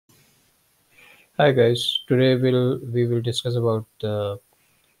Hi guys, today we will discuss about the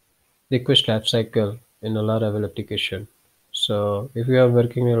request lifecycle in a Laravel application. So if you are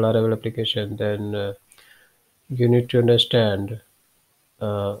working in a Laravel application, then you need to understand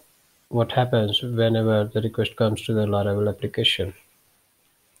uh, what happens whenever the request comes to the Laravel application.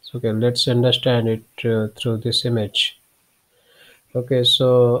 So okay, let's understand it through this image. Okay,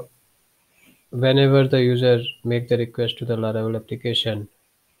 so whenever the user make the request to the Laravel application,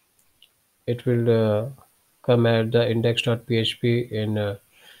 it will come at the index.php in a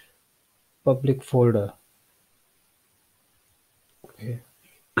public folder. Okay,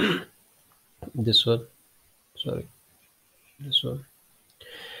 this one. Sorry, this one.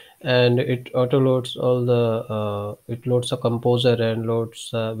 And it auto loads all the it loads a composer and loads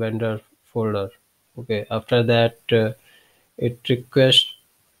a vendor folder. Okay, after that it requests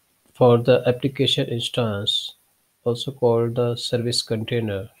for the application instance, also called the service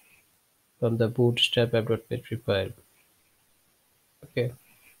container, from the bootstrap app.php file. Okay,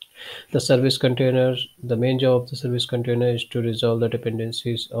 the service container, the main job of the service container is to resolve the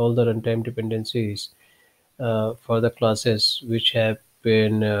dependencies, all the runtime dependencies for the classes which have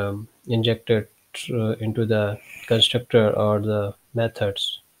been injected into the constructor or the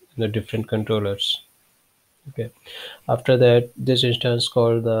methods in the different controllers. Okay. After that, this instance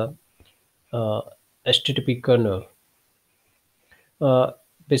called the uh, HTTP kernel. Uh,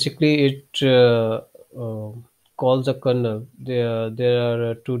 Basically, it calls a kernel. There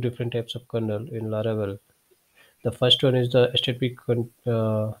are two different types of kernel in Laravel. The first one is the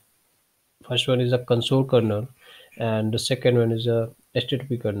first one is a console kernel, and the second one is a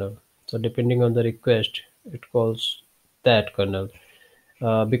HTTP kernel. So depending on the request, it calls that kernel.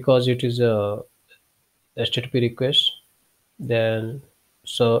 Because it is a HTTP request, then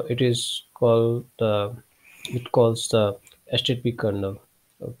so it is called the it calls the HTTP kernel.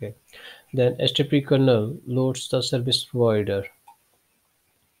 Okay. Then HTTP kernel loads the service provider.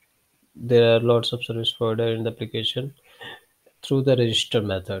 There are lots of service provider in the application through the register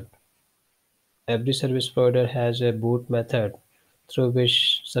method. Every service provider has a boot method through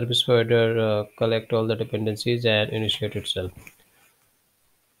which service provider collect all the dependencies and initiate itself.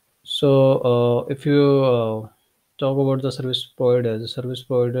 So if you talk about the service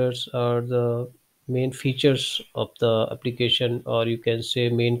providers are the main features of the application, or you can say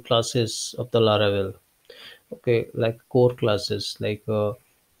main classes of the Laravel. Okay, like core classes like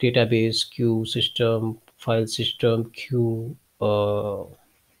database, queue, system, file system, queue,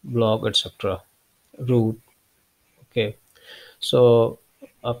 blog, etc. Root. Okay, so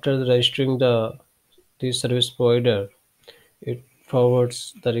after registering the service provider, it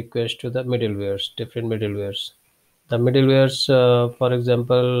forwards the request to the middlewares, different middlewares. The middlewares, for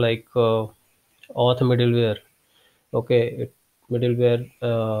example, like auth middleware. Okay,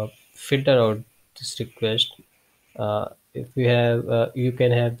 middleware filter out this request. If you have, you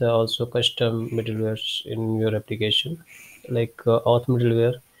can have the also custom middlewares in your application, like auth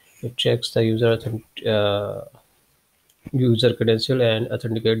middleware. It checks the user credential and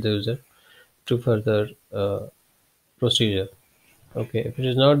authenticate the user to further procedure. Okay, if it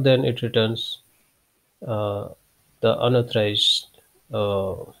is not, then it returns uh, the unauthorized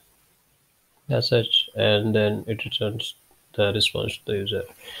uh, message, and then it returns the response to the user.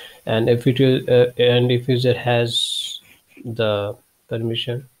 And if it is, and if user has the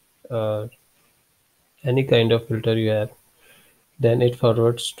permission, uh, any kind of filter you have, then it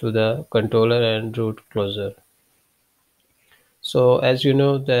forwards to the controller and root closer. So as you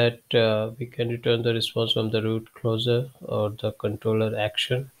know that we can return the response from the root closer or the controller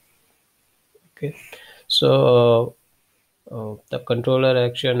action. Okay, so the controller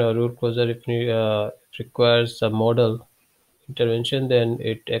action or root closer, if it requires a model intervention, then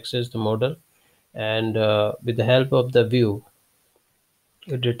it accesses the model, and with the help of the view,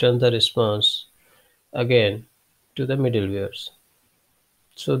 it returns the response again to the middlewares.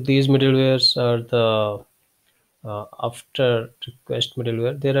 So these middlewares are the after request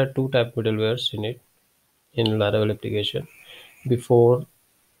middleware. There are two type middlewares in it in Laravel application: before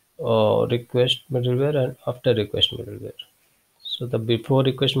request middleware and after request middleware. So the before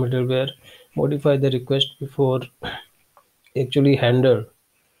request middleware modify the request before actually handled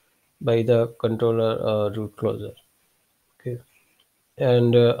by the controller root closer. Okay,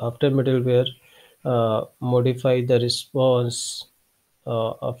 and after middleware modify the response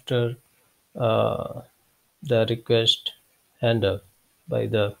after uh, the request handle by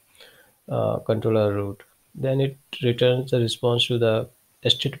the controller root. Then it returns the response to the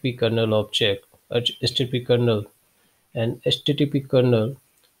HTTP kernel object, HTTP kernel, and HTTP kernel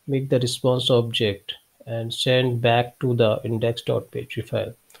make the response object and send back to the index.php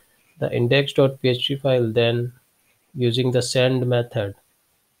file. the index.php file, then using the send method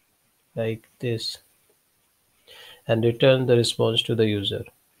like this, and return the response to the user.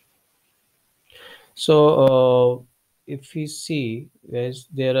 So if we see, guys,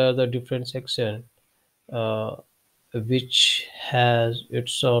 there are the different section uh, which has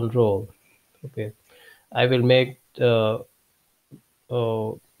its own role. Okay, I will make the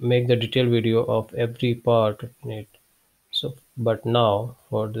detailed video of every part in it. So but now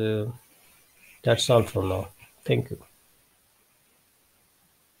for the that's all for now. Thank you.